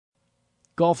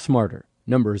Golf Smarter,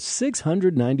 number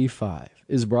 695,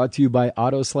 is brought to you by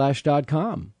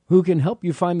Autoslash.com, who can help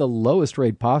you find the lowest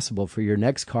rate possible for your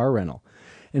next car rental.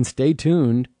 And stay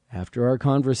tuned after our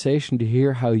conversation to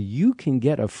hear how you can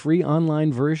get a free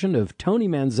online version of Tony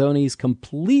Manzoni's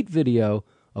complete video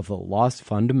of The Lost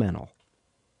Fundamental.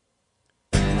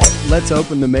 Let's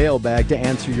open the mailbag to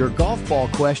answer your golf ball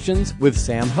questions with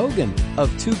Sam Hogan of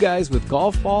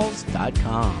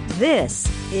twoguyswithgolfballs.com.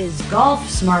 This is Golf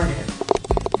Smarter,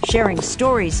 sharing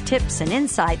stories, tips, and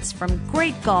insights from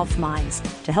great golf minds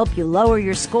to help you lower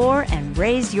your score and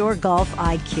raise your golf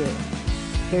IQ.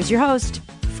 Here's your host,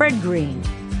 Fred Green.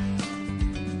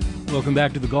 Welcome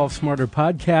back to the Golf Smarter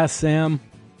podcast, Sam.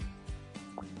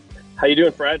 How you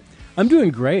doing, Fred? I'm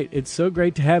doing great. It's so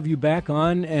great to have you back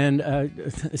on, and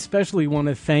especially want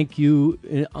to thank you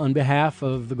on behalf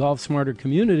of the Golf Smarter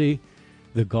community,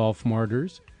 the Golf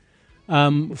Martyrs,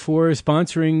 for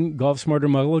sponsoring Golf Smarter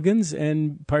Mulligans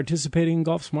and participating in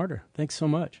Golf Smarter. Thanks so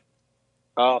much.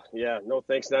 Oh, yeah. No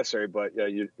thanks necessary, but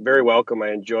you're very welcome.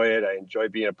 I enjoy it. I enjoy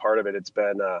being a part of it. It's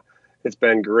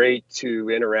been great to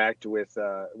interact with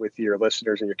your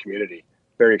listeners and your community.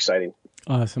 Very exciting.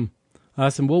 Awesome.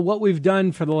 Well, what we've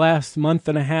done for the last month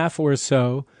and a half or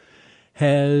so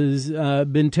has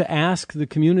been to ask the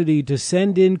community to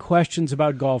send in questions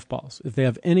about golf balls. If they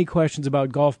have any questions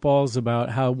about golf balls, about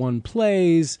how one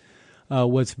plays,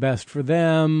 what's best for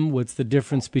them, what's the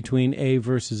difference between A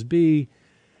versus B,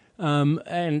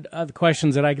 and other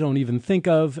questions that I don't even think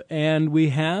of. And we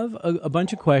have a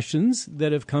bunch of questions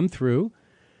that have come through.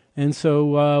 And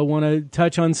so I want to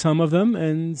touch on some of them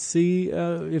and see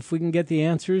if we can get the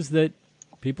answers that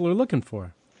people are looking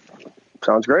for.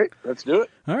 Sounds great. Let's do it.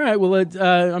 All right. Well,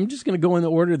 I'm just going to go in the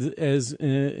order as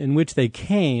in which they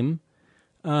came,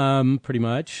 pretty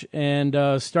much,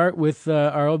 and start with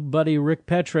our old buddy Rick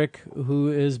Petrick, who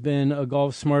has been a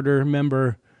Golf Smarter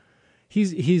member.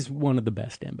 He's one of the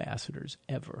best ambassadors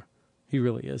ever. He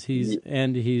really is.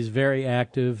 He's very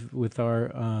active with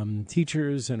our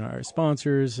teachers and our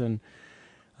sponsors and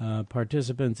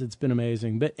participants. It's been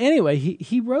amazing. But anyway,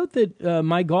 he wrote that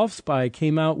My Golf Spy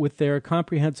came out with their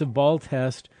comprehensive ball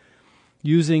test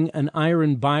using an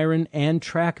Iron Byron and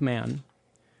TrackMan,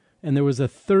 and there was a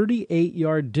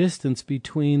 38-yard distance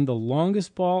between the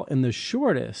longest ball and the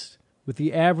shortest, with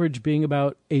the average being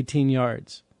about 18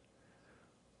 yards.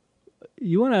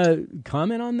 You want to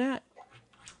comment on that?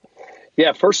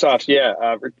 Yeah, first off,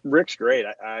 Rick's great.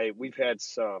 We've had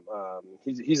some.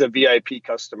 He's a VIP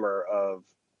customer of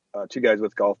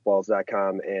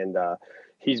twoguyswithgolfballs.com, and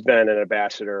he's been an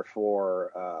ambassador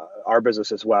for our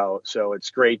business as well. So it's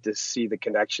great to see the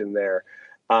connection there.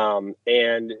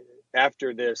 And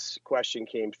after this question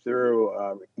came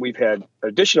through, we've had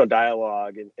additional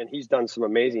dialogue, and he's done some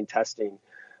amazing testing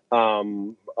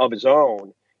of his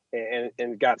own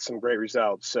and got some great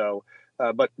results. So.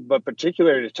 But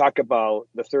particularly to talk about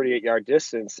the 38-yard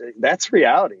distance, that's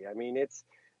reality. I mean, it's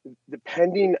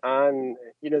depending on,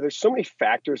 there's so many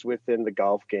factors within the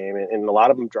golf game, and a lot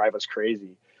of them drive us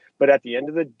crazy. But at the end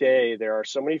of the day, there are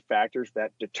so many factors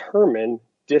that determine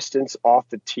distance off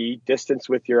the tee, distance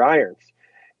with your irons.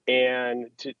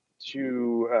 And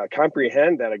to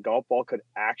comprehend that a golf ball could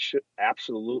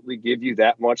absolutely give you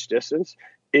that much distance,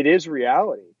 it is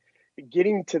reality.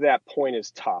 Getting to that point is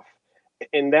tough.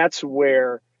 And that's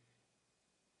where,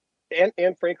 and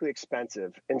frankly,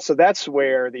 expensive. And so that's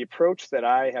where the approach that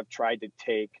I have tried to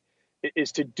take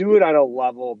is to do it on a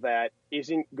level that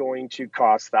isn't going to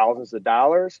cost thousands of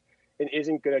dollars and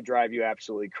isn't going to drive you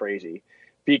absolutely crazy.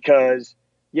 Because,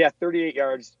 38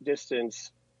 yards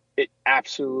distance, it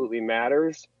absolutely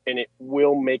matters, and it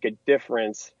will make a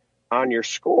difference on your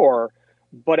score.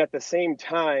 But at the same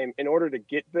time, in order to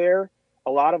get there,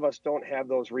 a lot of us don't have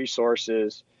those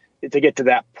resources to get to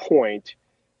that point.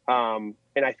 And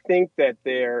I think that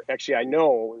I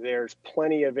know there's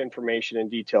plenty of information and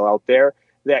detail out there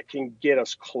that can get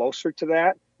us closer to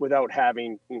that without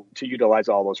having to utilize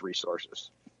all those resources.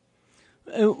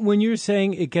 When you're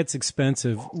saying it gets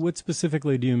expensive, what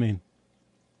specifically do you mean?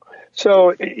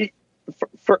 So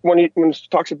when it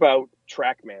talks about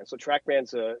TrackMan, so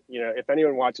TrackMan's if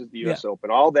anyone watches the U.S. Open,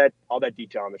 all that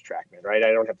detail on this TrackMan, right?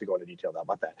 I don't have to go into detail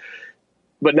about that.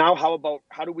 But now how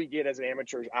do we get as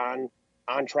amateurs on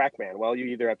TrackMan? Well, you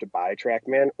either have to buy a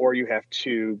TrackMan, or you have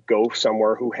to go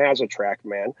somewhere who has a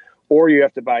TrackMan, or you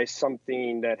have to buy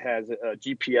something that has a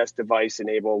GPS device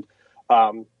enabled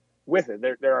with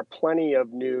it. There are plenty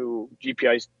of new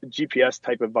GPS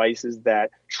type devices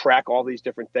that track all these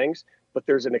different things, but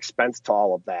there's an expense to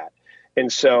all of that.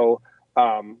 And so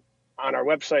on our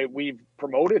website, we've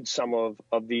promoted some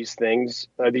of these things,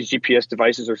 these GPS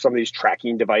devices or some of these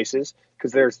tracking devices,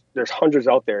 because there's hundreds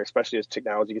out there, especially as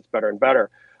technology gets better and better.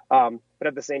 But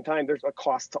at the same time, there's a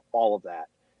cost to all of that.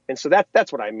 And so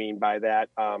that's what I mean by that.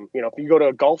 If you go to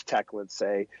a Golf Tech, let's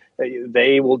say,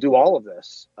 they will do all of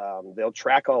this. They'll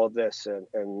track all of this and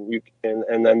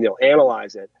then they'll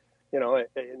analyze it. And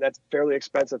that's fairly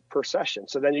expensive per session.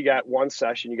 So then you got one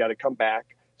session, you got to come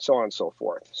back, so on and so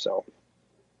forth. So.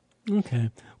 Okay.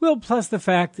 Well, plus the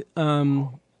fact,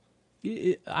 Iron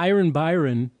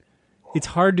Byron, it's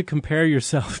hard to compare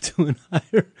yourself to an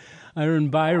Iron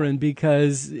Byron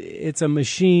because it's a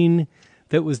machine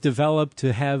that was developed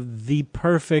to have the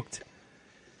perfect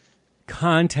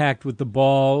contact with the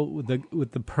ball,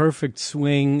 with the perfect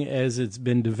swing as it's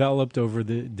been developed over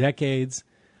the decades.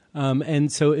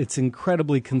 And so it's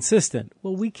incredibly consistent.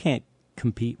 Well, we can't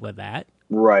compete with that.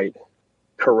 Right.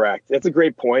 Correct. That's a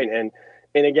great point.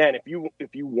 And again, if you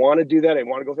want to do that and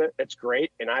want to go through it, it's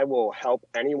great. And I will help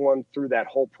anyone through that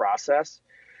whole process.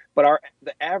 But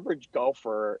the average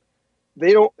golfer,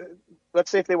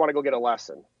 let's say if they want to go get a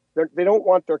lesson, they don't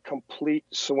want their complete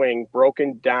swing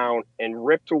broken down and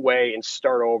ripped away and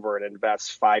start over and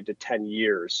invest 5 to 10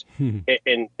 years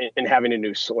in having a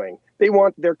new swing. They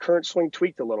want their current swing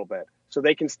tweaked a little bit so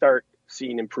they can start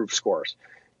seeing improved scores.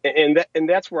 And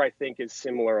that's where I think is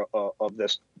similar of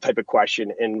this type of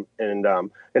question and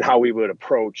how we would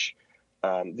approach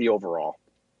the overall.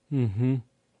 Mm-hmm.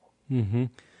 Mm-hmm.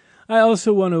 I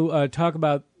also want to talk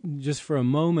about just for a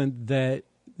moment that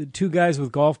the Two Guys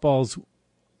with Golf Balls.com,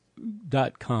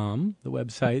 the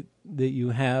website that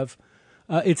you have,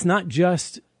 it's not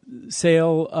just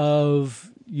sale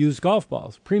of used golf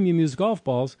balls, premium used golf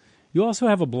balls. You also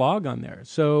have a blog on there.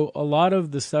 So a lot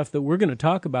of the stuff that we're going to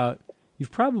talk about,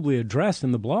 you've probably addressed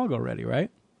in the blog already, right?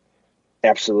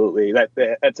 Absolutely.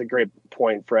 That's a great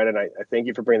point, Fred. And I thank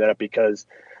you for bringing that up because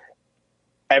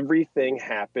everything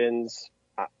happens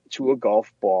to a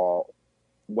golf ball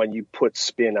when you put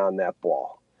spin on that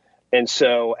ball. And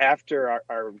so after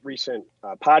our recent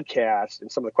podcast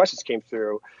and some of the questions came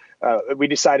through, we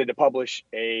decided to publish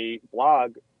a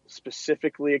blog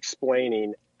specifically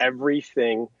explaining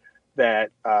everything that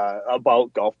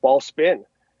about golf ball spin.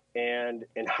 And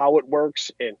how it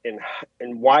works and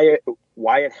why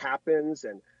it happens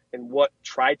and what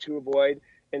try to avoid.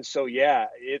 And so,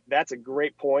 that's a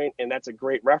great point. And that's a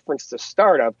great reference to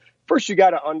start of. First, you got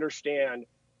to understand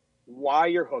why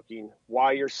you're hooking,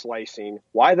 why you're slicing,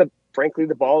 why frankly,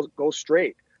 the ball goes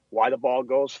straight, why the ball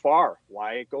goes far,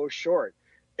 why it goes short.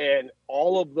 And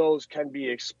all of those can be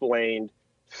explained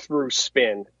through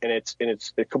spin. And it's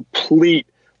a complete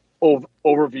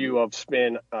overview of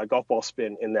spin, golf ball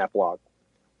spin in that blog.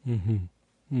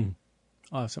 Mm-hmm.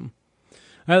 Awesome. All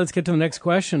right, let's get to the next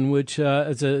question, which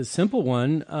is a simple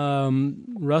one.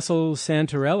 Russell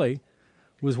Santarelli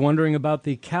was wondering about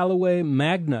the Callaway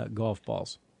Magna golf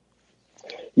balls.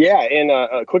 Yeah, and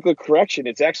a quick correction,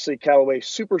 it's actually Callaway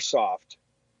Super Soft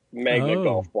Magna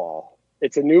golf ball.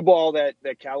 It's a new ball that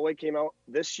Callaway came out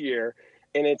this year,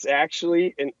 and it's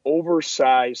actually an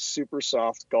oversized Super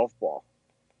Soft golf ball.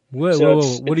 Whoa.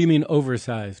 What do you mean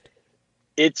oversized?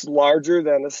 It's larger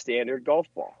than a standard golf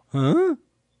ball. Huh?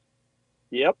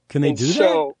 Yep. Can they do that?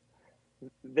 So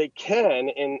they can,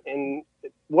 and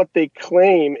what they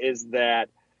claim is that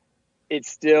it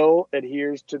still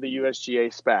adheres to the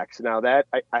USGA specs. Now that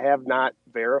I have not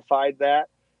verified that.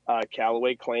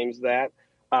 Callaway claims that.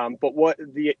 But what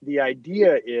the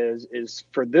idea is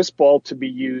for this ball to be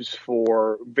used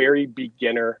for very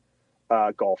beginner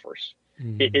golfers.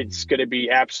 It's going to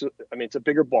be absolutely. I mean, it's a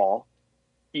bigger ball,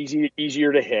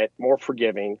 easier to hit, more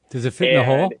forgiving. Does it fit in the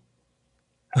hole?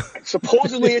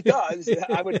 Supposedly it does.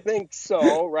 I would think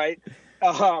so, right?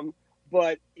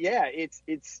 But yeah,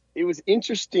 it was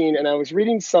interesting, and I was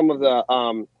reading some of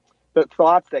the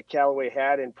thoughts that Callaway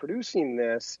had in producing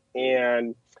this,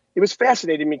 and it was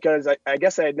fascinating because I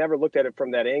guess I had never looked at it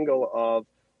from that angle of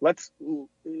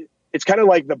it's kind of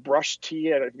like the brush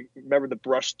tee. And remember the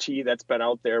brush tee that's been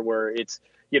out there where it's,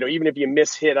 even if you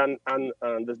miss hit on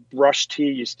the brush tee,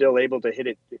 you're still able to hit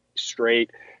it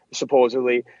straight,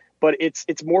 supposedly. But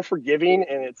it's more forgiving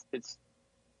and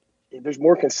there's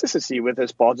more consistency with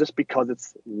this ball just because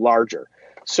it's larger.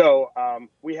 So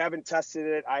we haven't tested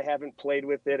it. I haven't played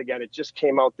with it. Again, it just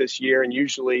came out this year, and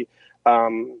usually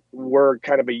we're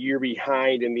kind of a year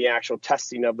behind in the actual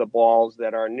testing of the balls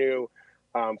that are new.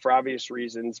 For obvious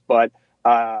reasons, but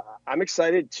I'm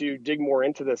excited to dig more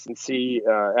into this and see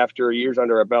after years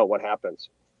under our belt what happens.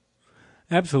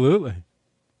 Absolutely.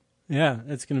 Yeah,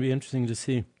 it's going to be interesting to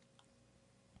see.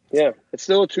 Yeah, it's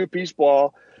still a two-piece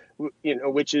ball,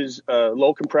 which is a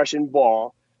low compression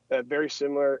ball. very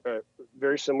similar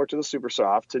to the Super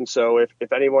Soft. And so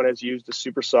if anyone has used a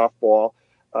Super Soft ball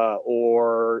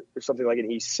or something like an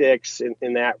E6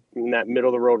 in that middle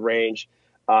of the road range,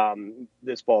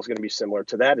 this ball is going to be similar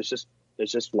to that. It's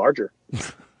just larger.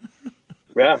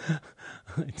 Yeah.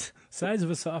 Size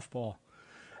of a softball.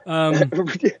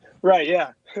 Right.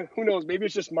 Yeah. Who knows? Maybe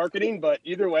it's just marketing, but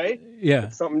either way, yeah,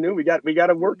 it's something new we got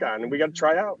to work on and we got to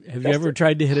try out. Have you ever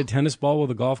tried to hit a tennis ball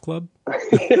with a golf club?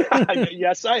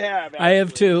 Yes, I have. Actually. I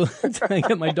have too. I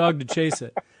get my dog to chase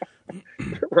it.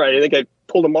 Right. I think I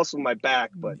pulled a muscle in my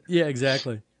back, but yeah,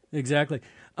 exactly.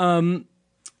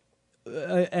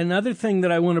 Another thing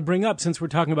that I want to bring up, since we're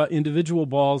talking about individual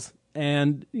balls,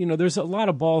 and there's a lot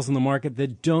of balls in the market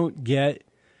that don't get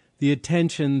the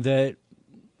attention that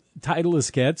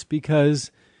Titleist gets,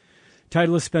 because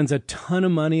Titleist spends a ton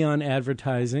of money on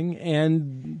advertising,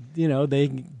 and they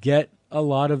get a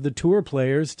lot of the tour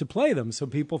players to play them. So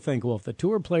people think, well, if the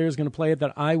tour player is going to play it,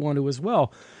 then I want to as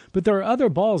well. But there are other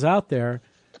balls out there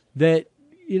that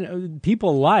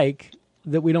people like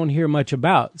that we don't hear much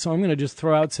about. So I'm going to just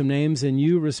throw out some names, and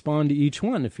you respond to each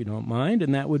one if you don't mind.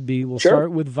 And that would be, we'll Sure.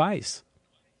 start with Vice.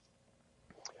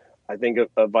 I think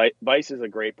Vice is a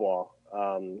great ball.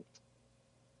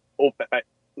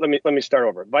 Let me start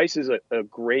over. Vice is a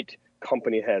great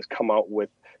company that has come out with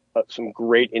some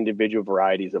great individual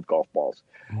varieties of golf balls.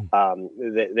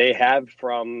 They have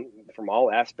from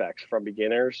all aspects, from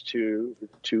beginners to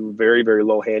very, very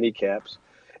low handicaps.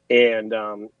 And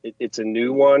it's a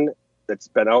new one that's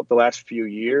been out the last few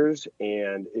years,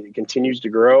 and it continues to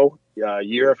grow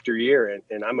year after year.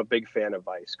 And I'm a big fan of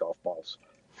Vice golf balls.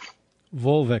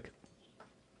 Volvic.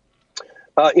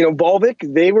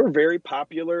 Volvic, they were very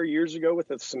popular years ago with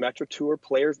the Symetra Tour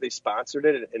players. They sponsored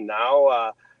it, and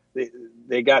now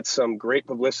they got some great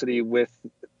publicity with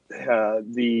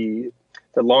the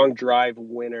long drive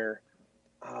winner.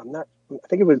 I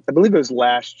believe it was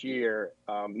last year.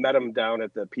 Met him down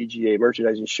at the PGA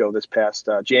merchandising show this past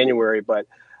January, but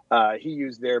he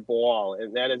used their ball,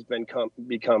 and that has become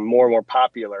more and more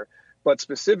popular. But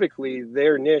specifically,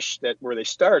 their niche where they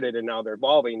started and now they're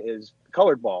evolving is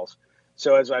colored balls.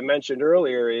 So as I mentioned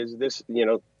earlier, is this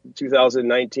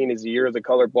 2019 is the year of the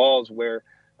colored balls, where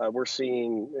we're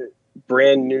seeing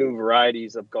brand new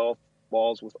varieties of golf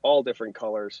balls with all different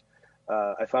colors.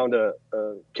 I found a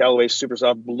Callaway Super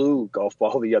Soft blue golf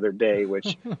ball the other day, which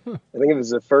I think it was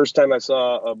the first time I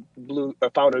saw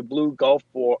found a blue golf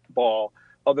ball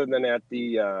other than at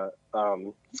the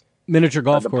miniature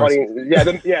golf course.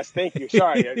 Yes, thank you.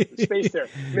 Sorry, space there.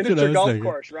 Miniature golf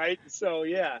course, right? So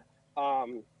yeah.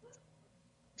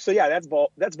 That's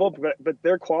Volvic, but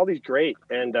their quality is great,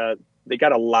 and they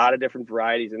got a lot of different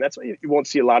varieties, and that's why you won't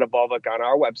see a lot of Volvic on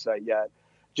our website yet,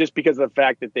 just because of the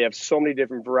fact that they have so many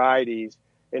different varieties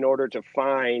in order to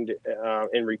find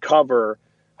and recover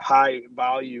high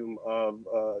volume of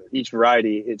each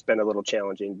variety. It's been a little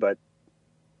challenging, but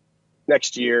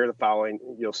next year, the following,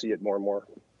 you'll see it more and more.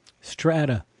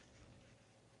 Strata.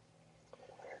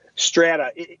 It's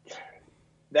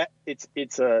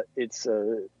a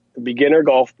beginner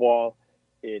golf ball.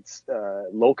 It's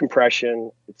low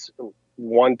compression. It's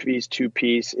one piece, two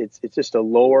piece. It's just a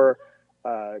lower,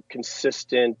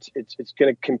 consistent. It's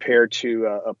going to compare to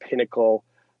a Pinnacle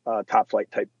top flight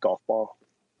type golf ball.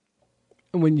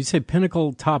 When you say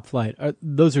Pinnacle top flight,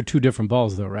 those are two different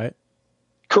balls, though, right?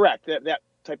 Correct. That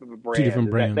type of a brand. Two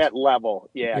different brands. That level.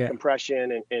 Yeah.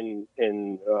 Compression and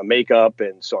makeup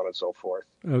and so on and so forth.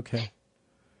 Okay.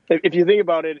 If you think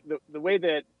about it, the way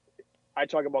that I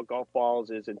talk about golf balls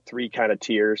is in three kind of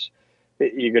tiers.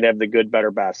 You're going to have the good, better,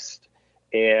 best,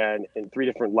 and in three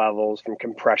different levels from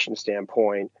compression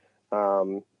standpoint.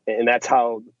 And that's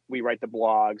how we write the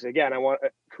blogs. Again, I want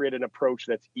to create an approach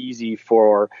that's easy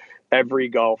for every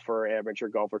golfer, amateur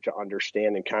golfer, to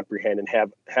understand and comprehend, and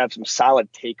have some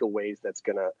solid takeaways that's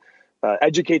going to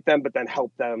educate them, but then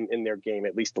help them in their game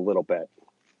at least a little bit.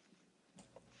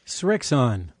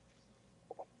 Srixon.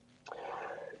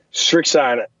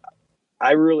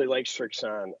 I really like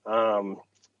Srixon.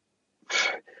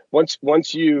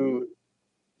 Once you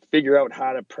figure out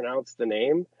how to pronounce the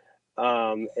name,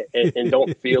 and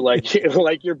don't feel like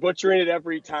you're butchering it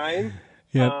every time,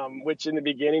 which in the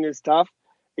beginning is tough.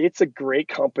 It's a great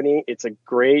company. It's a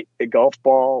great golf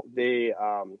ball.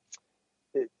 I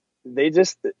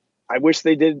wish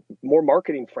they did more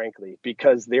marketing, frankly,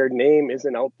 because their name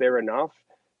isn't out there enough,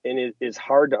 and it is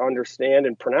hard to understand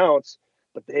and pronounce.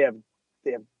 But they have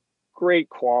great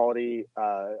quality.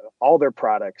 All their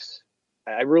products.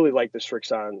 I really like the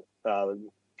Srixon.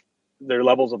 Their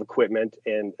levels of equipment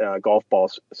and golf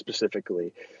balls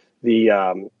specifically.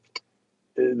 The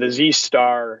Z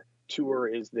Star Tour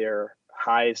is their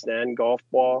highest end golf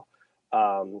ball,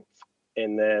 and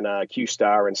then Q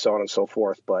Star and so on and so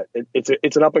forth. But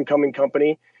it's an up and coming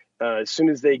company. As soon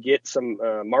as they get some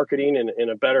marketing and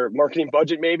a better marketing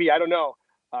budget, maybe, I don't know,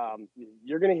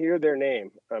 you're going to hear their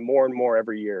name more and more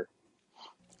every year.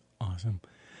 Awesome.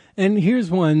 And here's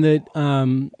one that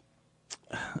I'm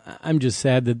just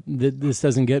sad that this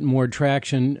doesn't get more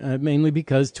traction, mainly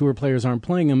because tour players aren't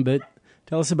playing them. But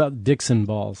tell us about Dixon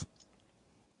balls.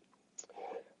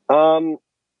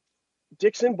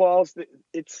 Dixon balls,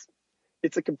 it's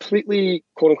a completely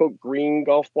quote unquote green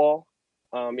golf ball.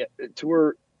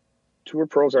 Tour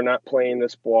pros are not playing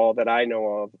this ball that I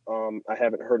know of. I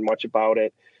haven't heard much about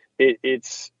it.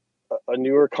 It's a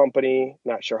newer company.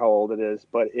 Not sure how old it is,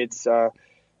 but it's a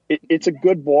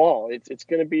good ball. It's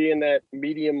going to be in that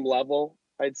medium level,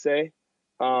 I'd say,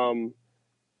 of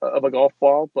a golf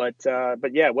ball. But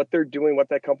yeah, what they're doing, what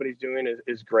that company's doing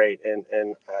is great,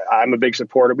 and I'm a big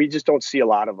supporter. We just don't see a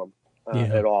lot of them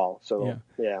at all. So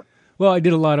yeah. Well, I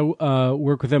did a lot of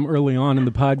work with them early on in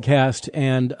the podcast,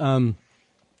 and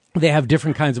they have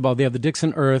different kinds of ball. They have the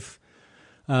Dixon Earth,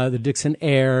 the Dixon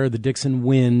Air, the Dixon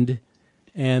Wind,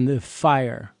 and the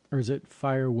Fire. Or is it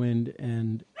Fire, Wind,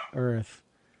 and Earth?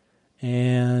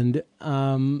 And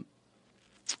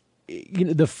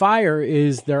the Fire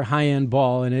is their high-end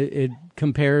ball, and it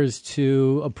compares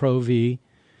to a Pro V.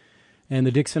 And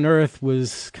the Dixon Earth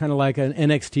was kind of like an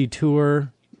NXT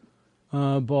Tour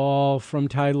ball from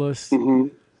Titleist,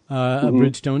 a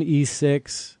Bridgestone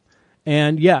E6.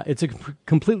 And yeah, it's a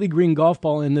completely green golf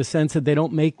ball in the sense that they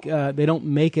don't make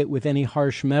it with any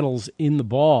harsh metals in the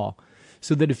ball,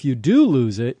 so that if you do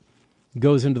lose it,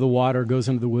 goes into the water, goes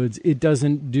into the woods, it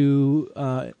doesn't deteriorate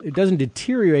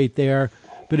there,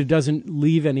 but it doesn't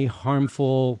leave any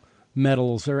harmful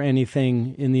metals or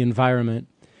anything in the environment.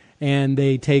 And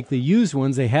they take the used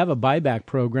ones. They have a buyback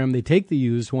program. They take the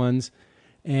used ones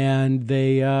and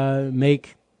they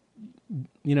make,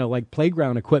 like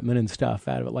playground equipment and stuff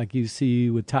out of it, like you see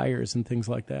with tires and things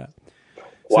like that.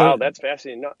 Wow, that's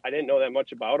fascinating. No, I didn't know that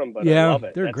much about them, but I love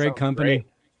it. They're a great company. Great.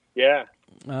 Yeah.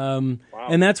 Wow.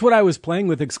 And that's what I was playing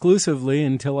with exclusively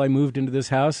until I moved into this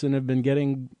house and have been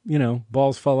getting,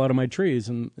 balls fall out of my trees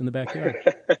in the backyard.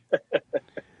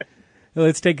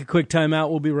 Let's take a quick time out.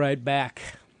 We'll be right back.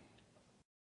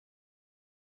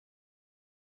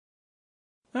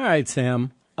 All right,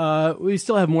 Sam. We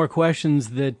still have more questions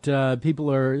that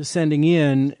people are sending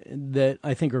in that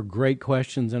I think are great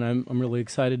questions, and I'm really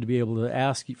excited to be able to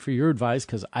ask for your advice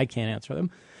because I can't answer them.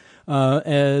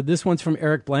 This one's from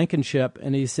Eric Blankenship,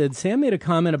 and he said, Sam made a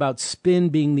comment about spin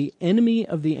being the enemy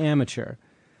of the amateur.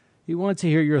 He wants to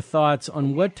hear your thoughts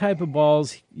on what type of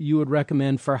balls you would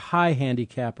recommend for high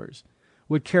handicappers,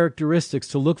 what characteristics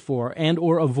to look for and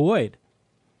or avoid.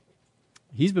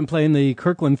 He's been playing the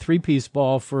Kirkland three-piece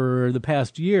ball for the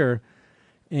past year,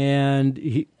 and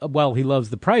he loves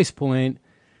the price point.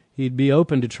 He'd be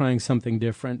open to trying something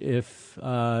different if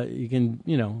you can,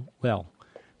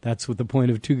 that's what the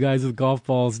point of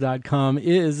twoguyswithgolfballs.com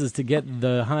is to get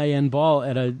the high-end ball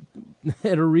at a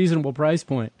reasonable price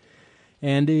point.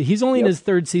 And he's only in his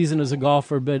third season as a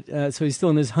golfer, but so he's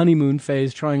still in his honeymoon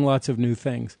phase, trying lots of new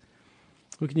things.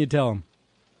 What can you tell him?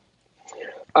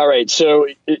 All right. So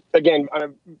again,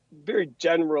 I'm very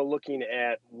general looking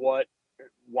at why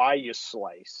you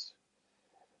slice.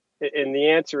 And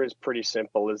the answer is pretty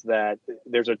simple, is that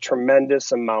there's a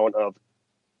tremendous amount of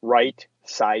right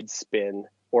side spin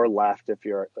or left, if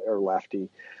you're a lefty,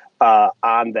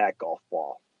 on that golf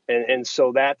ball. And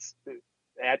so that's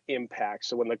at impact.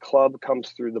 So when the club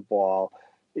comes through the ball,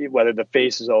 whether the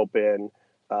face is open,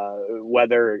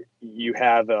 whether you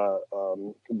have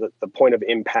the point of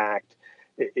impact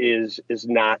is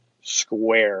not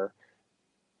square,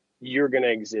 you're going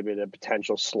to exhibit a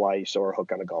potential slice or a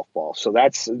hook on a golf ball. So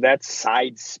that's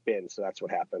side spin. So that's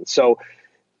what happens. So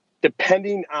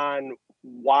depending on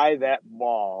why that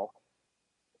ball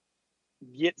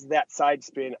gets that side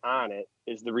spin on it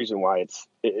is the reason why it's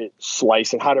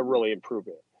slice and how to really improve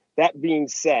it. That being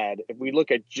said, if we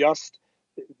look at just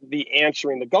the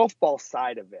answering the golf ball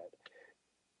side of it,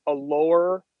 a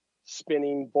lower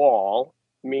spinning ball,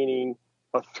 meaning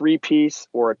a three-piece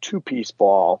or a two-piece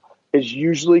ball, is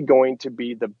usually going to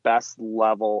be the best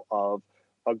level of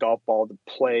a golf ball to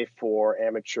play for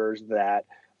amateurs that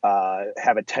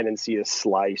have a tendency to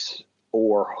slice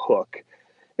or hook.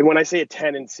 And when I say a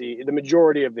tendency, the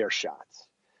majority of their shots,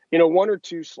 one or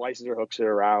two slices or hooks that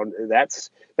are around, that's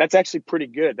actually pretty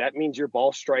good. That means your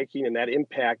ball striking and that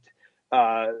impact,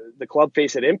 the club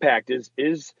face at impact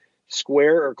is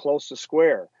square or close to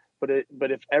square.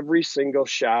 But if every single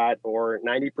shot or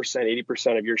 90%,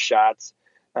 80% of your shots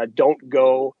don't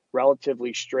go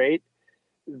relatively straight,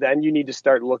 then you need to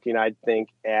start looking, I think,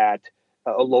 at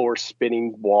a lower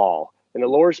spinning ball. And the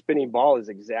lower spinning ball is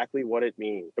exactly what it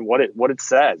means and what it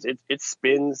says. It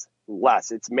spins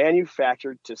less. It's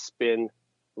manufactured to spin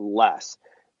less.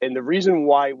 And the reason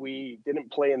why we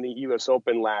didn't play in the U.S.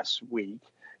 Open last week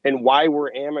and why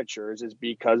we're amateurs is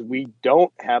because we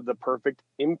don't have the perfect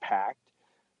impact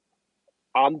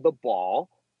on the ball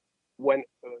we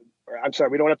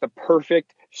don't have the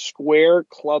perfect square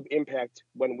club impact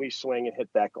when we swing and hit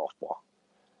that golf ball.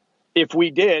 If we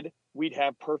did, we'd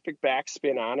have perfect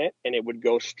backspin on it and it would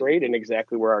go straight in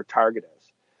exactly where our target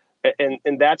is.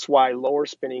 And that's why lower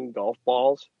spinning golf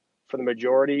balls, for the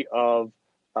majority of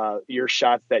your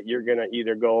shots that you're going to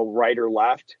either go right or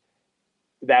left,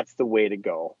 that's the way to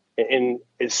go. And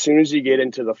as soon as you get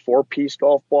into the 4-piece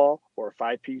golf ball or a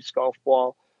 5-piece golf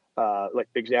ball, like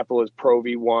the example is Pro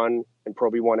V1 and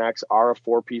Pro V1X are a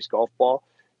 4-piece golf ball,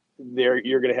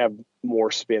 you're going to have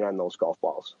more spin on those golf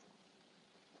balls.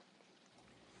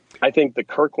 I think the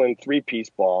Kirkland 3-piece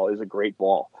ball is a great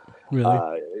ball.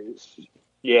 Really?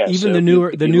 Yeah. Even so the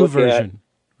new version,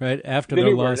 right? After the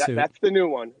lawsuit. That's the new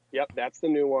one. Yep, that's the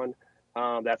new one.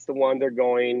 That's the one they're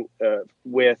going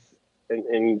with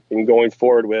and going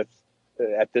forward with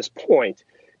at this point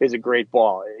is a great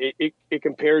ball. It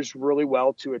compares really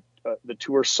well to the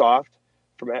Tour Soft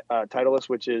from Titleist,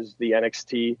 which is the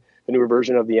NXT, the newer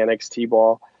version of the NXT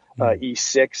ball.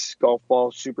 E6 golf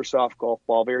ball, super soft golf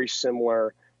ball, very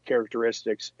similar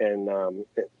characteristics and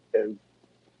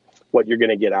what you're going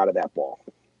to get out of that ball.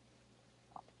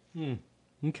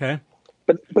 Okay.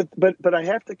 But I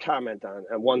have to comment on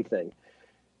one thing.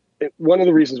 One of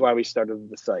the reasons why we started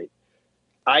the site,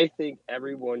 I think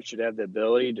everyone should have the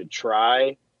ability to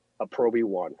try a Pro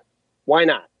V1. Why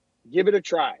not? Give it a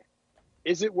try.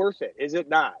 Is it worth it? Is it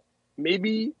not?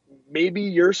 Maybe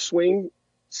your swing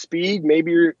speed,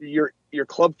 maybe your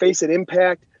club face and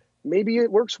impact, maybe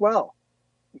it works well.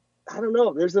 I don't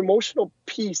know. There's an emotional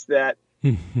piece that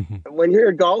when you're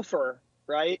a golfer,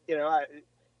 right? I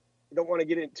don't want to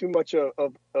get into too much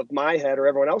of my head or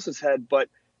everyone else's head, but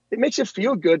it makes you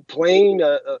feel good playing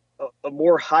a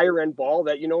more higher end ball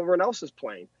that everyone else is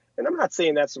playing. And I'm not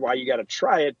saying that's why you got to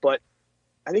try it, but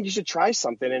I think you should try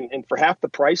something. And for half the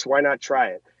price, why not try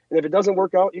it? And if it doesn't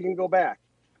work out, you can go back.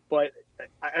 But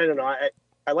I don't know.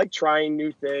 I like trying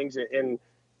new things and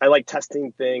I like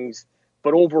testing things.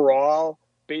 But overall,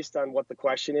 based on what the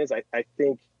question is, I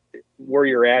think where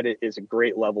you're at is a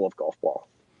great level of golf ball.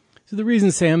 So the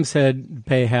reason Sam said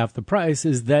pay half the price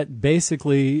is that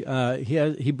basically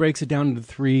he breaks it down into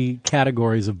 3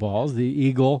 categories of balls: the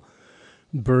Eagle,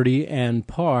 Birdie, and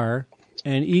Par.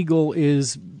 And Eagle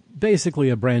is basically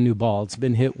a brand new ball. It's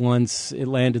been hit once, it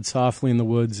landed softly in the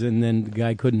woods, and then the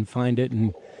guy couldn't find it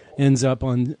and ends up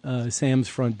on Sam's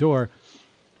front door.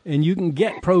 And you can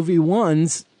get Pro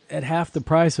V1s at half the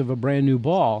price of a brand new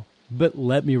ball. But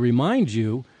let me remind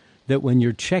you that when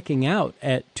you're checking out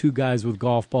at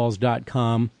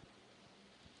twoguyswithgolfballs.com,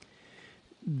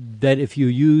 that if you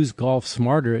use Golf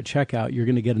Smarter at checkout, you're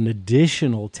going to get an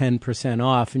additional 10%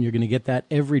 off, and you're going to get that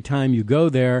every time you go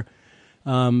there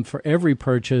for every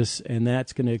purchase, and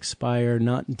that's going to expire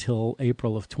not until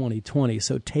April of 2020.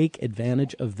 So take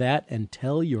advantage of that and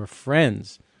tell your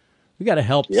friends. We got to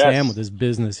help Sam with his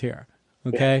business here.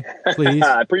 Okay, please.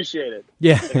 I appreciate it.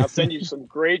 Yeah. And I'll send you some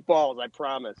great balls, I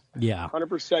promise. Yeah.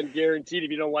 100% guaranteed if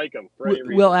you don't like them. For any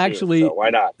reason well, actually, so why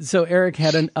not? So Eric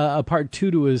had a part 2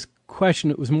 to his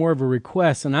question. It was more of a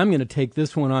request, and I'm going to take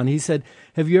this one on. He said,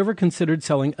 have you ever considered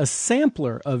selling a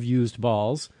sampler of used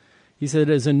balls? He said,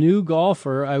 as a new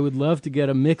golfer, I would love to get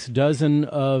a mixed dozen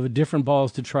of different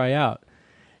balls to try out.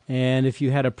 And if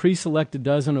you had a pre-selected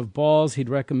dozen of balls he'd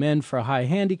recommend for a high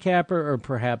handicapper or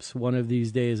perhaps one of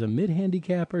these days a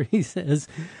mid-handicapper, he says,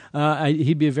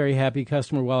 he'd be a very happy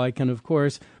customer. While I can, of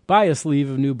course, buy a sleeve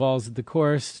of new balls at the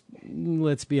course,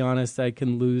 let's be honest, I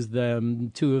can lose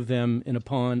them, 2 of them in a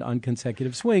pond on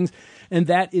consecutive swings. And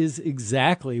that is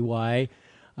exactly why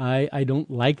I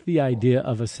don't like the idea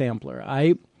of a sampler.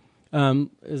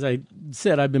 As I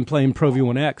said, I've been playing Pro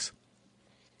V1X.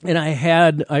 And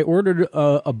I ordered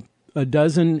a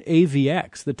dozen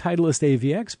AVX, the Titleist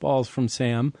AVX balls from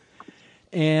Sam,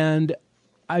 and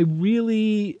I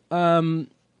really don't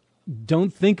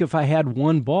think if I had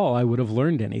one ball I would have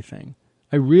learned anything.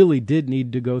 I really did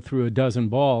need to go through a dozen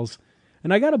balls,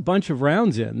 and I got a bunch of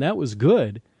rounds in. That was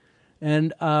good,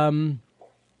 and I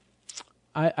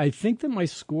think that my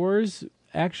scores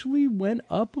actually went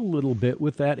up a little bit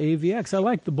with that AVX. I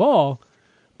like the ball.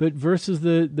 But versus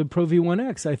the Pro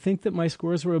V1X, I think that my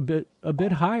scores were a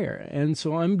bit higher. And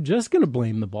so I'm just going to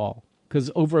blame the ball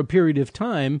because over a period of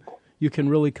time, you can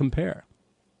really compare.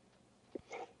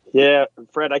 Yeah,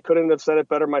 Fred, I couldn't have said it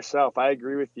better myself. I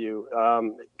agree with you.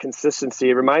 Consistency.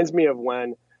 It reminds me of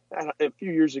when a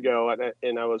few years ago,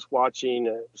 and I was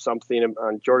watching something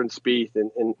on Jordan Spieth,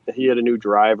 and he had a new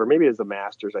driver. Maybe it was the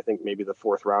Masters. I think maybe the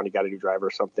fourth round he got a new driver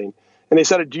or something. And they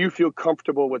said, "Do you feel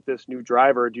comfortable with this new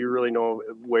driver? Do you really know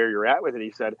where you're at with it?"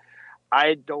 He said,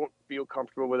 "I don't feel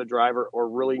comfortable with a driver or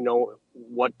really know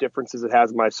what differences it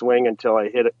has in my swing until I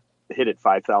hit it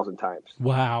 5,000 times."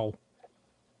 Wow.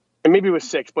 And maybe it was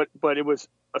 6, but it was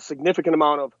a significant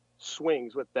amount of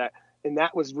swings with that. And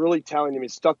that was really telling him,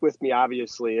 it stuck with me,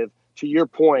 obviously. To your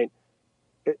point,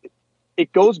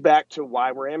 it goes back to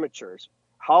why we're amateurs.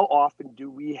 How often do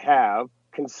we have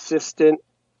consistent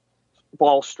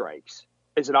ball strikes?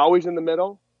 Is it always in the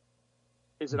middle?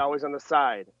 Is it always on the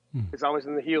side? Is it always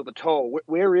in the heel, the toe?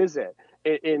 Where is it?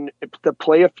 And to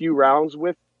play a few rounds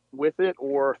with it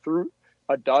or through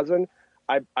a dozen,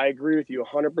 I agree with you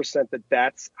 100% that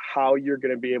that's how you're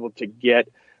going to be able to get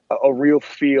a real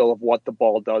feel of what the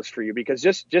ball does for you. Because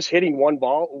just hitting one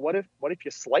ball, what if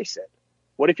you slice it?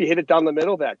 What if you hit it down the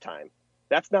middle that time?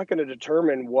 That's not going to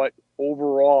determine what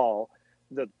overall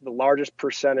the largest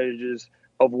percentages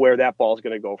of where that ball is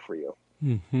going to go for you.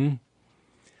 Mm-hmm.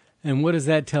 And what does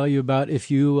that tell you about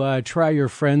if you try your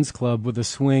friend's club with a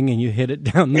swing and you hit it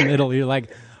down the middle? You're like,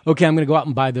 okay, I'm going to go out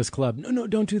and buy this club. No,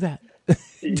 don't do that.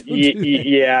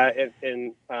 Yeah,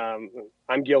 and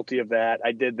I'm guilty of that.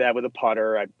 I did that with a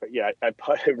putter. I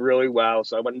putted really well,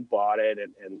 so I went and bought it,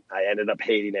 and I ended up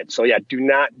hating it. So yeah, do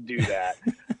not do that.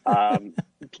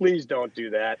 Please don't do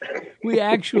that. We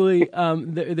actually,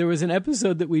 there was an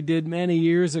episode that we did many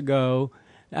years ago.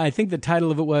 I think the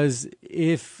title of it was,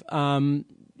 if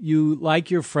you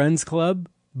like your friend's club,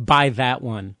 buy that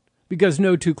one. Because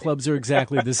no two clubs are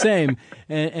exactly the same.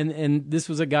 And this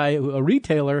was a guy, a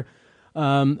retailer,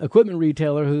 equipment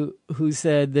retailer who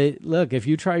said that, look, if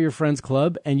you try your friend's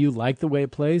club and you like the way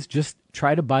it plays, just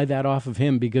try to buy that off of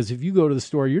him, because if you go to the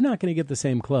store, you're not going to get the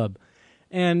same club.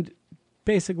 And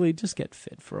basically, just get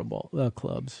fit for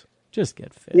clubs. Just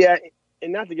get fit. Yeah,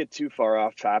 and not to get too far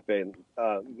off topic,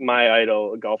 my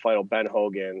golf idol, Ben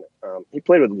Hogan, he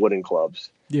played with wooden clubs.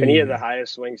 And he had the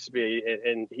highest swing speed,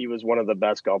 and he was one of the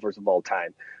best golfers of all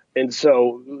time. And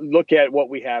so look at what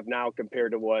we have now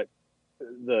compared to what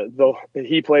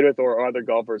he played with or other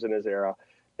golfers in his era.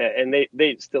 And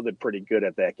they still did pretty good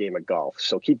at that game of golf.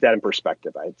 So keep that in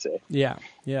perspective, I'd say. Yeah.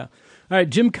 All right,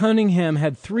 Jim Cunningham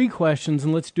had 3 questions,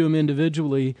 and let's do them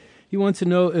individually. He wants to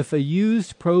know if a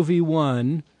used Pro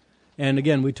V1, and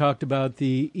again, we talked about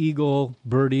the eagle,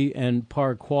 birdie, and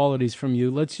par qualities from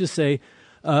you. Let's just say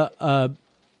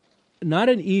not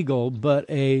an eagle, but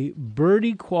a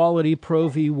birdie quality Pro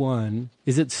V1,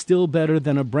 is it still better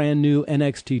than a brand new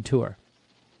NXT Tour?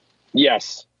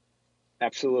 Yes,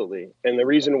 absolutely. And the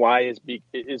reason why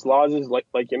is laws is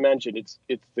like you mentioned,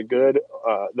 it's the good,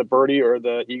 the birdie or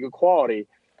the eagle quality,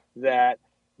 that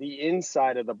the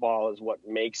inside of the ball is what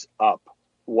makes up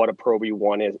what a Pro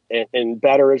V1 is, and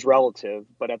better is relative.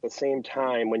 But at the same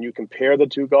time, when you compare the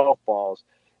two golf balls,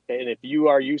 and if you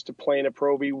are used to playing a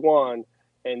Pro V1,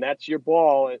 and that's your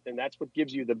ball, and that's what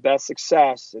gives you the best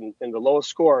success and the lowest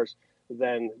scores,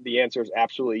 then the answer is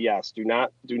absolutely yes. Do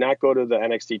not go to the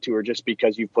NXT Tour just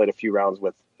because you've played a few rounds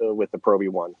with the Pro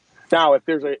V1. Now, if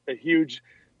there's a huge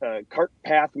cart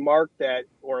path mark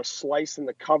or a slice in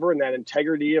the cover, and that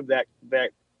integrity of that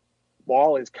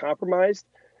ball is compromised,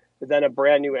 then a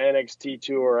brand new NXT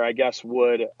Tour, I guess,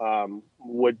 would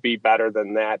be better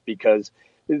than that, because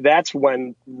that's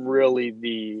when really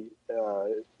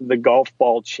the golf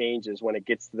ball changes, when it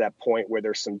gets to that point where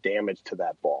there's some damage to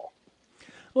that ball.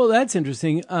 Well, that's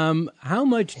interesting. How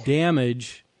much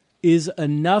damage is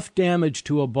enough damage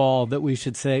to a ball that we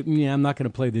should say, yeah, I'm not going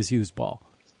to play this used ball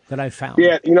that I found?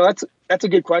 Yeah, that's a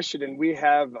good question, and we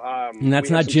have. And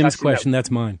that's not Jim's question; that's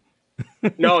mine.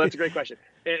 No, that's a great question,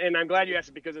 and I'm glad you asked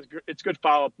it, because it's good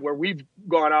follow up where we've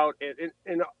gone out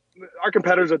and our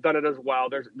competitors have done it as well.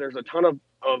 There's a ton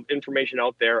of information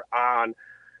out there on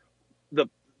the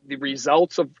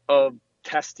results of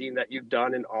testing that you've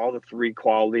done in all the 3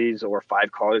 qualities or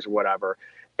 5 qualities or whatever.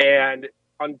 And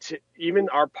even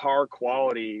our par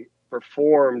quality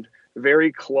performed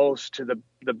very close to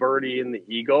the birdie and the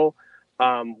eagle,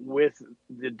 with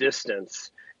the distance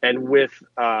and with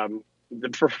the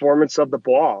performance of the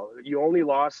ball. You only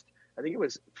lost, I think it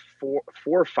was 4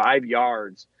 or 5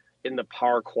 yards in the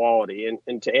par quality.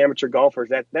 And to amateur golfers,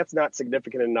 that's not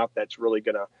significant enough. That's really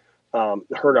going to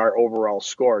hurt our overall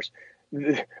scores.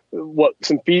 What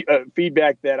some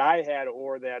feedback that I had,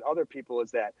 or that other people,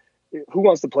 is that who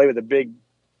wants to play with a big,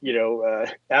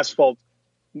 asphalt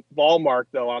ball mark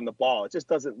though on the ball? It just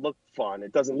doesn't look fun.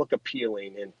 It doesn't look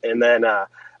appealing. And then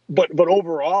but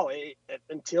overall,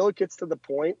 until it gets to the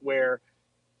point where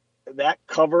that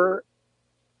cover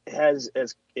is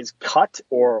cut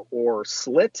or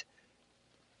slit,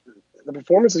 the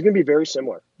performance is going to be very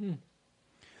similar.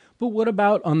 But what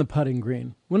about on the putting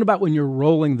green? What about when you're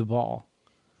rolling the ball?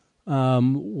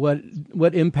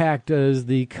 What impact does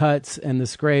the cuts and the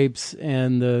scrapes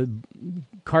and the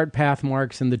cart path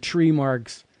marks and the tree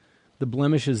marks, the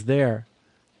blemishes there,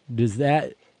 is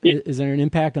there an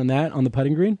impact on that on the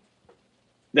putting green?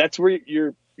 That's where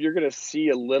you're going to see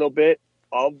a little bit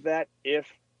of that if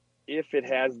it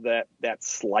has that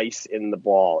slice in the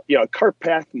ball. A cart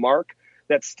path mark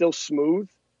that's still smooth,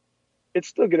 it's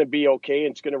still going to be okay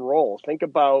and it's going to roll. Think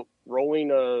about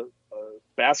rolling a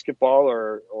basketball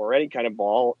or any kind of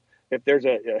ball. If there's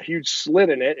a huge slit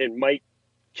in it, it might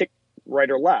kick right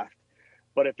or left.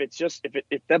 But if it's just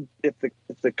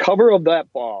if the cover of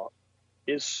that ball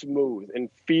is smooth and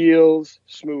feels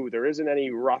smooth, there isn't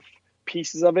any rough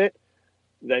pieces of it,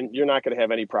 then you're not going to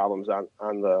have any problems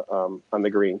on the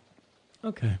green.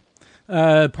 Okay.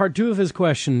 Part 2 of his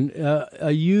question: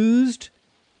 a used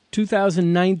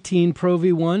 2019 Pro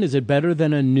V1, is it better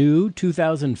than a new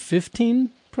 2015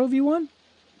 Pro V1?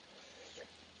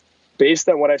 Based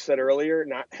on what I said earlier,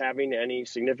 not having any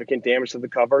significant damage to the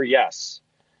cover, yes,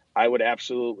 I would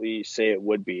absolutely say it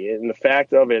would be. And the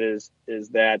fact of it is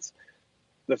that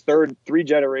the 2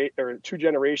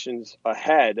 generations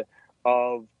ahead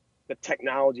of the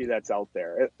technology that's out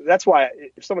there. That's why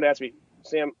if someone asked me,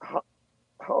 Sam, how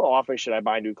often should I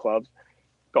buy new clubs,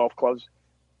 golf clubs?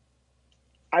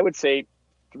 I would say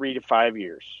 3 to 5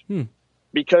 years.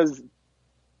 Because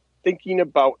thinking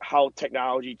about how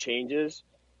technology changes,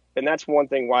 and that's one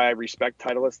thing why I respect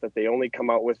Titleist, that they only come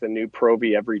out with a new Pro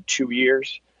V every 2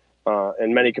 years.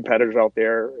 And many competitors out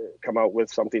there come out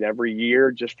with something every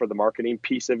year just for the marketing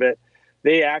piece of it.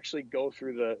 They actually go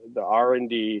through the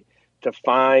R&D to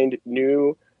find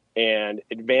new and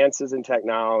advances in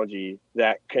technology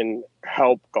that can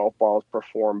help golf balls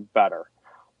perform better.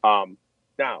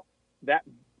 Now, that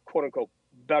quote-unquote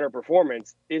better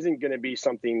performance isn't going to be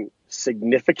something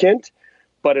significant,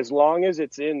 but as long as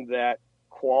it's in that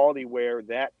quality where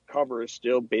that cover is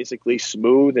still basically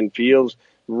smooth and feels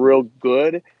real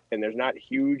good, and there's not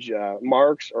huge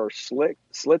marks or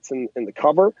slits in the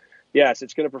cover, yes,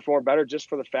 it's going to perform better just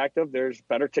for the fact of there's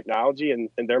better technology and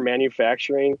they're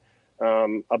manufacturing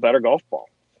a better golf ball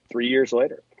 3 years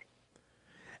later.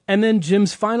 And then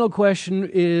Jim's final question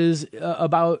is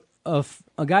about a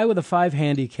guy with a 5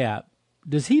 handicap.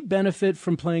 Does he benefit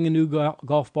from playing a new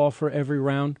golf ball for every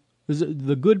round? Is it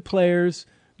the good players,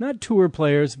 not tour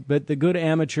players, but the good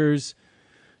amateurs,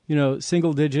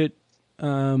 single digit,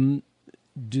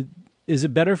 is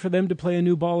it better for them to play a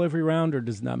new ball every round, or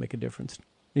does it not make a difference,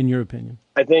 in your opinion?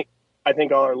 I think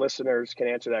all our listeners can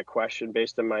answer that question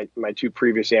based on my 2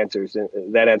 previous answers,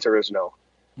 and that answer is no.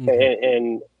 Okay.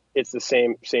 And it's the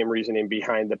same reasoning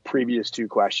behind the previous 2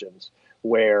 questions,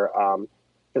 where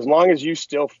as long as you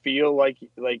still feel like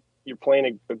you're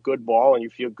playing a good ball and you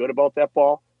feel good about that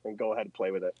ball, then go ahead and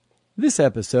play with it. This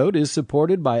episode is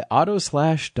supported by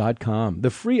Autoslash.com, the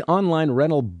free online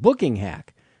rental booking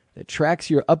hack that tracks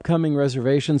your upcoming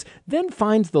reservations, then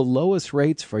finds the lowest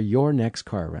rates for your next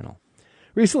car rental.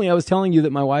 Recently, I was telling you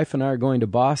that my wife and I are going to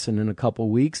Boston in a couple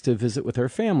weeks to visit with her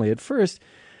family. At first,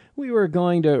 we were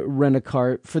going to rent a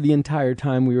car for the entire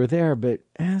time we were there, but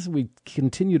as we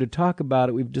continue to talk about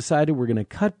it, we've decided we're going to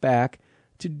cut back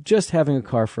to just having a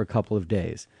car for a couple of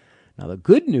days. Now, the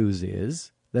good news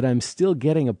is that I'm still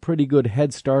getting a pretty good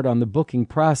head start on the booking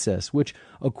process, which,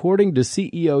 according to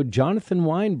CEO Jonathan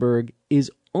Weinberg,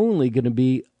 is only going to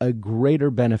be a greater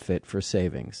benefit for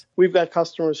savings. We've got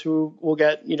customers who will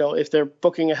get, if they're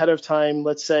booking ahead of time,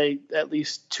 let's say at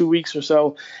least 2 weeks or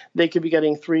so, they could be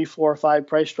getting 3, 4, 5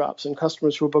 price drops. And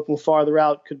customers who are booking farther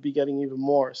out could be getting even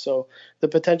more. So the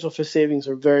potential for savings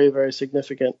are very, very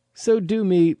significant. So do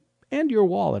me and your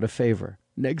wallet a favor.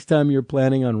 Next time you're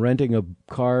planning on renting a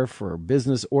car for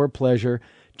business or pleasure,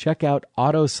 check out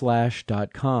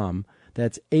Autoslash.com.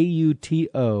 That's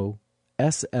AUTOSLASH,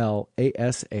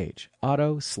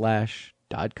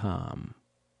 Autoslash.com.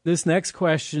 This next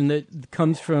question that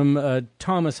comes from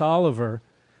Thomas Oliver,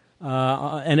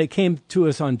 and it came to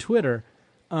us on Twitter.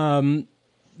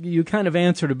 You kind of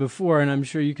answered it before, and I'm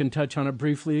sure you can touch on it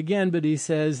briefly again, but he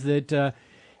says that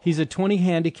he's a 20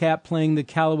 handicap playing the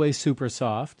Callaway Super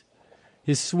Soft.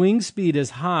 His swing speed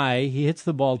is high. He hits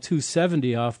the ball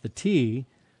 270 off the tee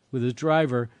with his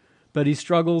driver, but he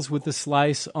struggles with the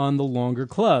slice on the longer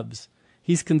clubs.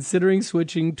 He's considering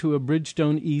switching to a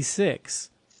Bridgestone E6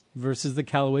 versus the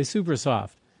Callaway Super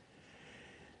Soft.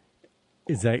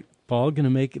 Is that ball going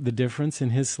to make the difference in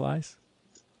his slice?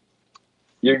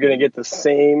 you're going to get the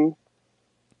same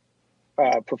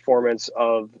performance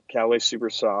of Callaway Super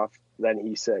Soft than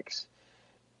E6.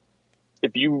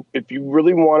 If you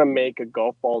really want to make a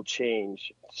golf ball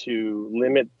change to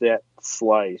limit that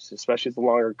slice, especially with the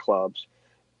longer clubs,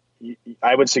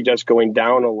 I would suggest going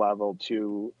down a level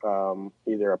to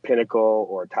either a Pinnacle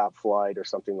or a Top Flight or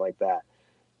something like that.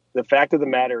 The fact of the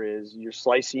matter is you're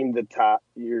slicing in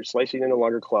the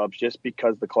longer clubs just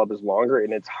because the club is longer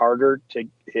and it's harder to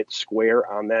hit square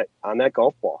on that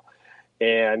golf ball.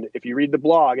 And if you read the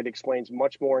blog, it explains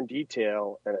much more in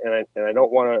detail. And I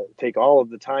don't want to take all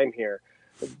of the time here,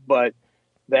 but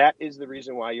that is the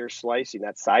reason why you're slicing.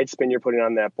 That side spin you're putting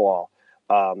on that ball.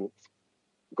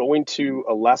 Going to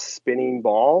a less spinning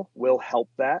ball will help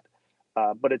that,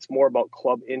 but it's more about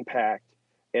club impact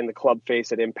and the club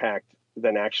face at impact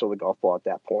than actually the golf ball at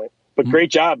that point. But great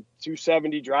job,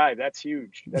 270 drive. That's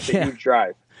huge. That's a huge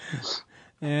drive.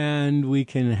 And we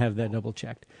can have that double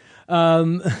checked.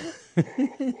 David,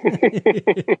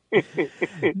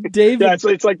 yeah,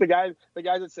 it's like the guys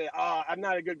that say, I'm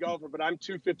not a good golfer, but I'm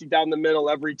 250 down the middle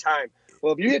every time.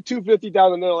 Well, if you hit 250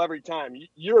 down the middle every time,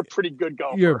 you're a pretty good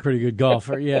golfer. You're a pretty good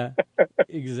golfer, yeah.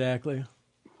 Exactly.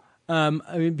 I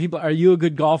mean, people, are you a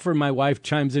good golfer? My wife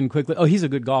chimes in quickly. Oh, he's a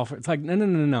good golfer. It's like,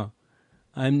 no.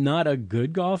 I'm not a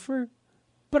good golfer,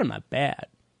 but I'm not bad.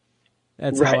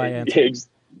 That's how I answer.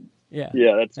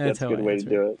 Yeah, that's a good way to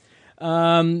do it.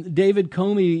 David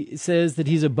Comey says that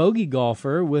he's a bogey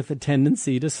golfer with a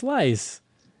tendency to slice.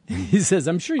 He says,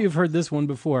 I'm sure you've heard this one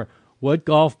before. What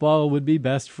golf ball would be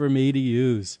best for me to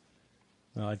use?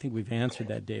 Well, I think we've answered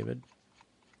that, David.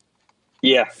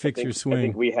 Yeah. Fix your swing. I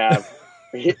think we have.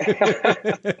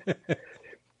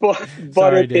 but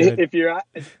Sorry,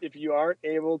 if you aren't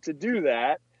able to do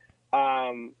that,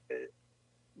 on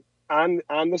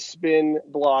the spin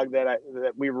blog that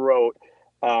we wrote,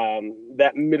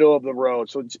 that middle of the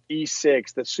road, so it's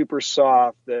E6, the Super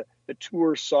Soft, the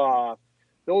Tour Soft,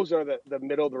 those are the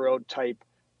middle of the road type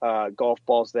golf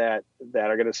balls that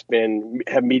are going to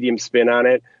have medium spin on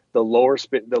it. The lowest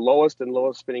and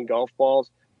lowest spinning golf balls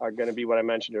are going to be what I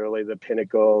mentioned earlier, the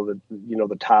Pinnacle,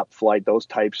 the Top Flight, those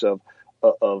types of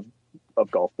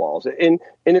golf balls. And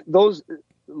those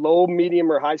low,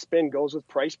 medium, or high spin goes with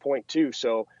price point too.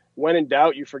 So when in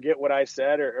doubt, you forget what I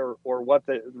said or what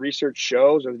the research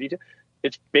shows or the detail.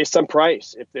 It's based on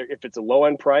price. If it's a low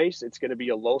end price, it's going to be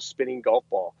a low spinning golf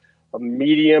ball. A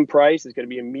medium price is going to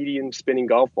be a medium spinning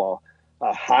golf ball.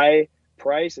 A high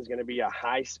price is going to be a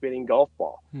high spinning golf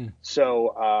ball.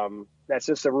 So that's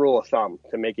just a rule of thumb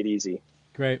to make it easy.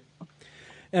 Great.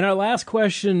 And our last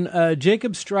question,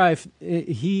 Jacob Strife,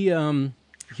 he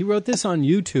wrote this on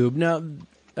YouTube. Now,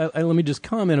 let me just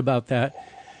comment about that.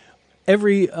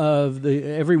 Every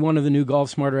one of the new Golf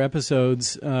Smarter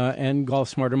episodes and Golf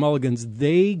Smarter Mulligans,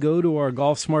 they go to our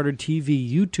Golf Smarter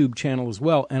TV YouTube channel as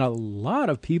well. And a lot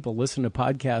of people listen to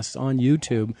podcasts on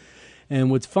YouTube.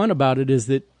 And what's fun about it is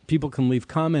that people can leave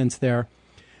comments there.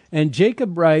 And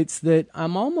Jacob writes that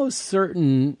I'm almost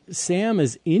certain Sam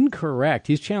is incorrect.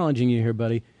 He's challenging you here,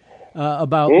 buddy,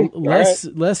 about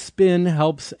less spin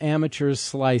helps amateurs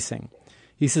slicing.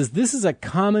 He says, this is a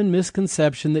common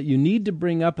misconception that you need to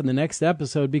bring up in the next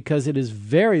episode because it is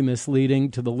very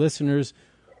misleading to the listeners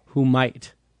who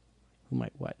might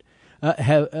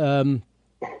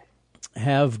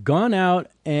have gone out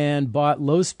and bought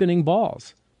low spinning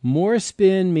balls. More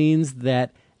spin means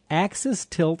that axis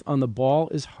tilt on the ball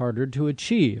is harder to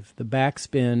achieve, the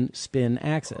backspin spin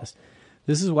axis.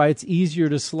 This is why it's easier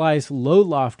to slice low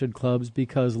lofted clubs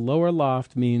because lower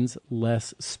loft means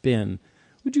less spin.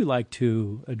 Would you like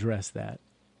to address that?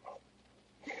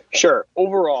 Sure.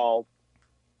 Overall,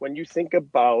 when you think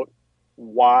about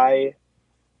why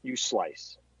you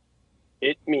slice,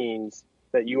 it means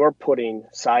that you are putting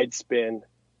side spin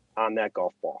on that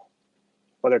golf ball,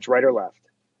 whether it's right or left.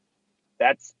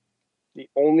 That's the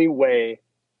only way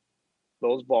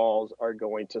those balls are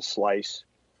going to slice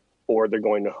or they're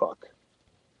going to hook.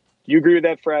 Do you agree with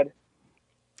that, Fred?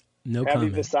 No Having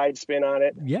comment. the side spin on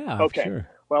it? Yeah, okay. Sure.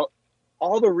 Well,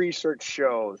 all the research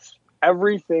shows,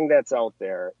 everything that's out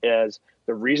there is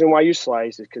the reason why you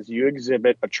slice is because you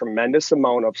exhibit a tremendous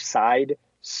amount of side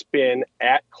spin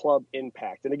at club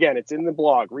impact. And again, it's in the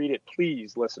blog. Read it,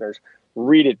 please, listeners.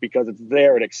 Read it because it's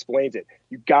there. It explains it.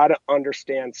 You got to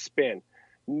understand spin.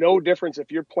 No difference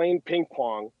if you're playing ping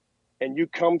pong and you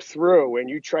come through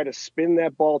and you try to spin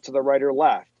that ball to the right or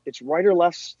left. It's right or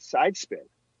left side spin.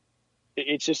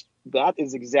 It's just, that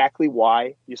is exactly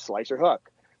why you slice or hook.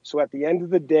 So at the end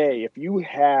of the day, if you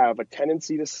have a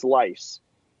tendency to slice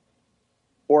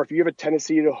or if you have a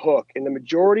tendency to hook, in the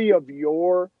majority of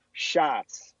your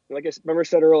shots, like I remember I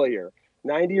said earlier,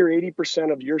 90 or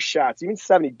 80% of your shots, even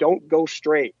 70, don't go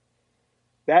straight.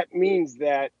 That means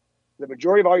that the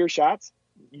majority of all your shots,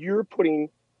 you're putting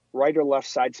right or left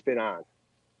side spin on.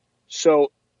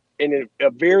 So in a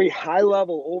very high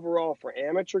level overall for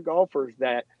amateur golfers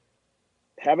that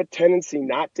have a tendency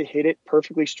not to hit it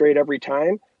perfectly straight every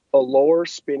time, a lower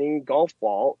spinning golf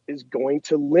ball is going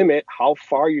to limit how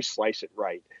far you slice it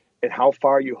right and how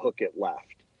far you hook it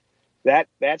left.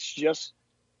 That's just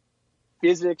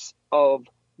physics of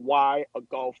why a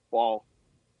golf ball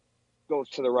goes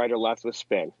to the right or left with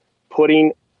spin.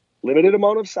 Putting limited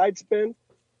amount of side spin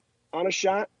on a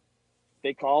shot,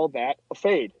 they call that a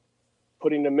fade.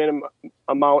 Putting the minimum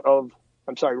amount of,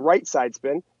 right side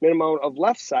spin, minimum amount of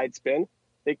left side spin,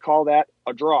 they call that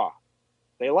a draw.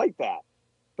 They like that.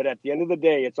 But at the end of the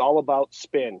day, it's all about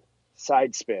spin,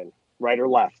 side spin, right or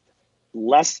left.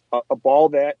 A ball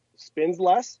that spins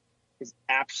less is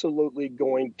absolutely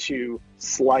going to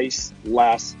slice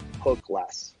less, hook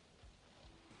less.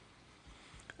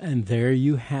 And there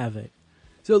you have it.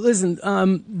 So listen,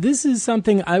 this is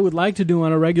something I would like to do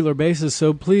on a regular basis.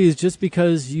 So please, just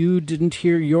because you didn't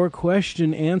hear your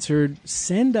question answered,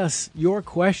 send us your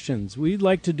questions. We'd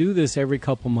like to do this every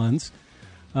couple months,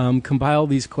 compile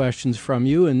these questions from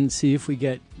you and see if we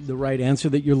get the right answer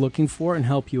that you're looking for and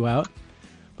help you out.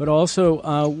 But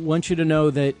also want you to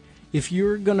know that if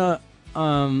you're going to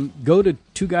go to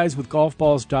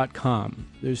twoguyswithgolfballs.com,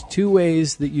 there's two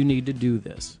ways that you need to do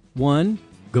this. One,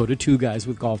 go to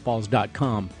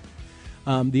twoguyswithgolfballs.com.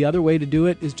 The other way to do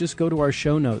it is just go to our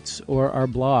show notes or our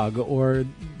blog or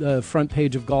the front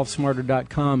page of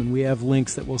golfsmarter.com, and we have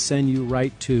links that will send you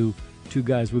right to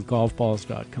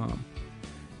twoguyswithgolfballs.com.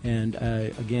 And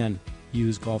again,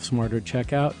 use Golf Smarter at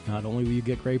checkout. Not only will you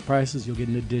get great prices, you'll get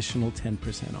an additional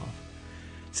 10% off.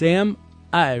 Sam,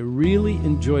 I really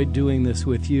enjoyed doing this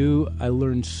with you. I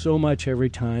learned so much every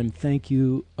time. Thank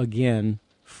you again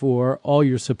for all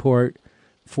your support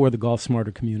for the Golf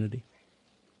Smarter community.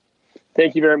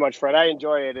 Thank you very much, Fred. I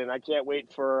enjoy it, and I can't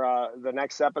wait for the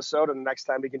next episode and the next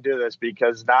time we can do this,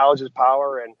 because knowledge is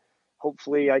power, and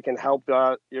hopefully I can help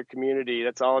your community.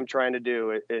 That's all I'm trying to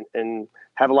do, and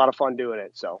have a lot of fun doing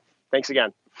it. So thanks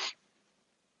again.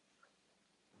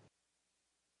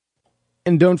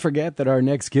 And don't forget that our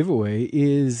next giveaway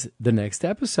is the next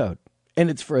episode, and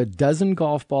it's for a dozen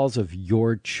golf balls of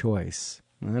your choice.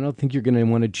 I don't think you're going to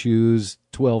want to choose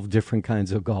 12 different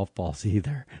kinds of golf balls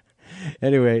either.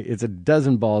 Anyway, it's a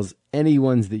dozen balls, any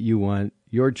ones that you want,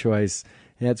 your choice.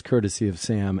 And that's courtesy of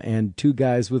Sam and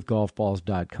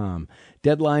twoguyswithgolfballs.com.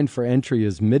 Deadline for entry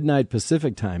is midnight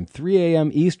Pacific time, 3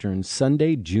 a.m. Eastern,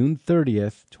 Sunday, June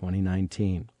 30th,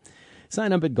 2019.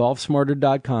 Sign up at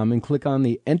golfsmarter.com and click on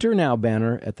the Enter Now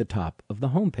banner at the top of the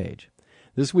homepage.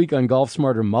 This week on Golf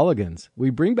Smarter Mulligans, we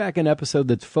bring back an episode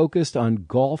that's focused on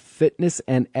golf fitness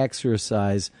and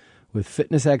exercise with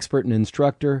fitness expert and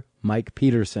instructor Mike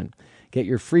Peterson. Get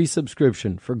your free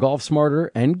subscription for Golf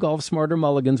Smarter and Golf Smarter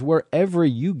Mulligans wherever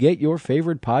you get your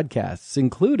favorite podcasts,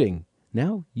 including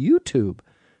now YouTube,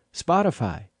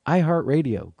 Spotify,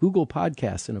 iHeartRadio, Google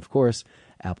Podcasts, and of course,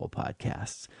 Apple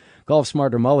Podcasts. Golf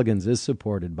Smarter Mulligans is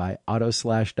supported by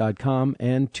Autoslash.com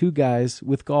and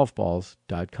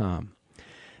twoguyswithgolfballs.com.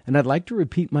 And I'd like to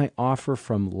repeat my offer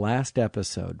from last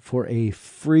episode for a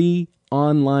free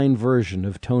online version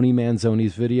of Tony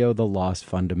Manzoni's video, The Lost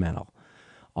Fundamental.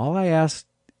 All I ask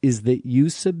is that you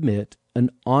submit an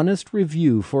honest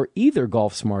review for either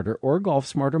Golf Smarter or Golf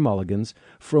Smarter Mulligans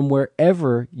from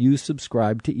wherever you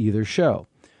subscribe to either show.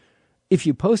 If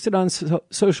you post it on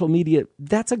social media,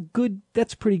 that's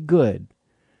pretty good.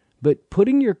 But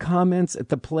putting your comments at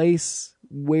the place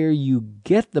where you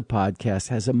get the podcast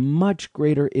has a much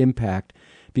greater impact,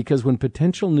 because when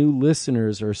potential new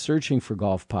listeners are searching for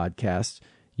golf podcasts,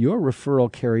 your referral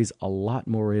carries a lot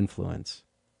more influence.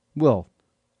 Well,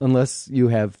 unless you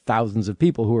have thousands of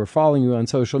people who are following you on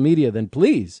social media, then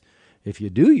please, if you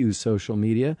do use social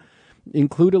media,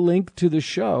 include a link to the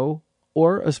show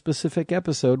or a specific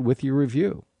episode with your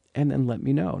review, and then let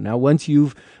me know. Now, once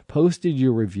you've posted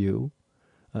your review,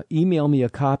 email me a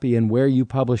copy and where you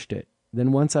published it.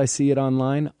 Then once I see it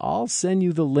online, I'll send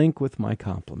you the link with my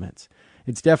compliments.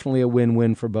 It's definitely a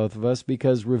win-win for both of us,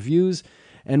 because reviews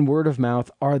and word of mouth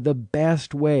are the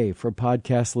best way for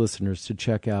podcast listeners to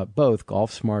check out both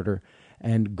Golf Smarter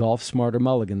and Golf Smarter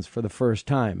Mulligans for the first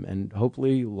time. And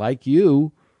hopefully, like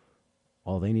you,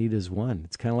 all they need is one.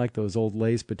 It's kind of like those old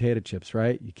Lay's potato chips,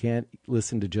 right? You can't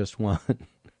listen to just one.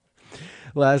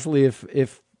 Lastly,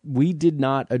 if we did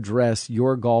not address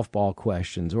your golf ball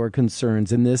questions or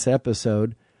concerns in this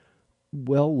episode,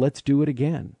 well, let's do it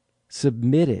again.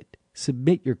 Submit it.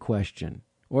 Submit your question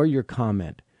or your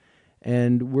comment.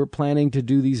 And we're planning to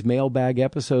do these mailbag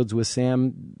episodes with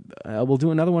Sam. We'll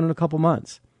do another one in a couple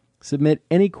months. Submit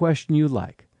any question you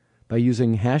like by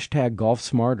using hashtag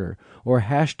GolfSmarter or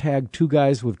hashtag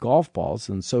 2guyswithgolfballs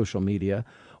in social media,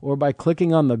 or by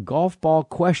clicking on the golf ball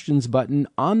questions button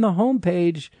on the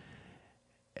homepage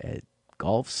at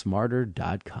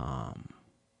golfsmarter.com.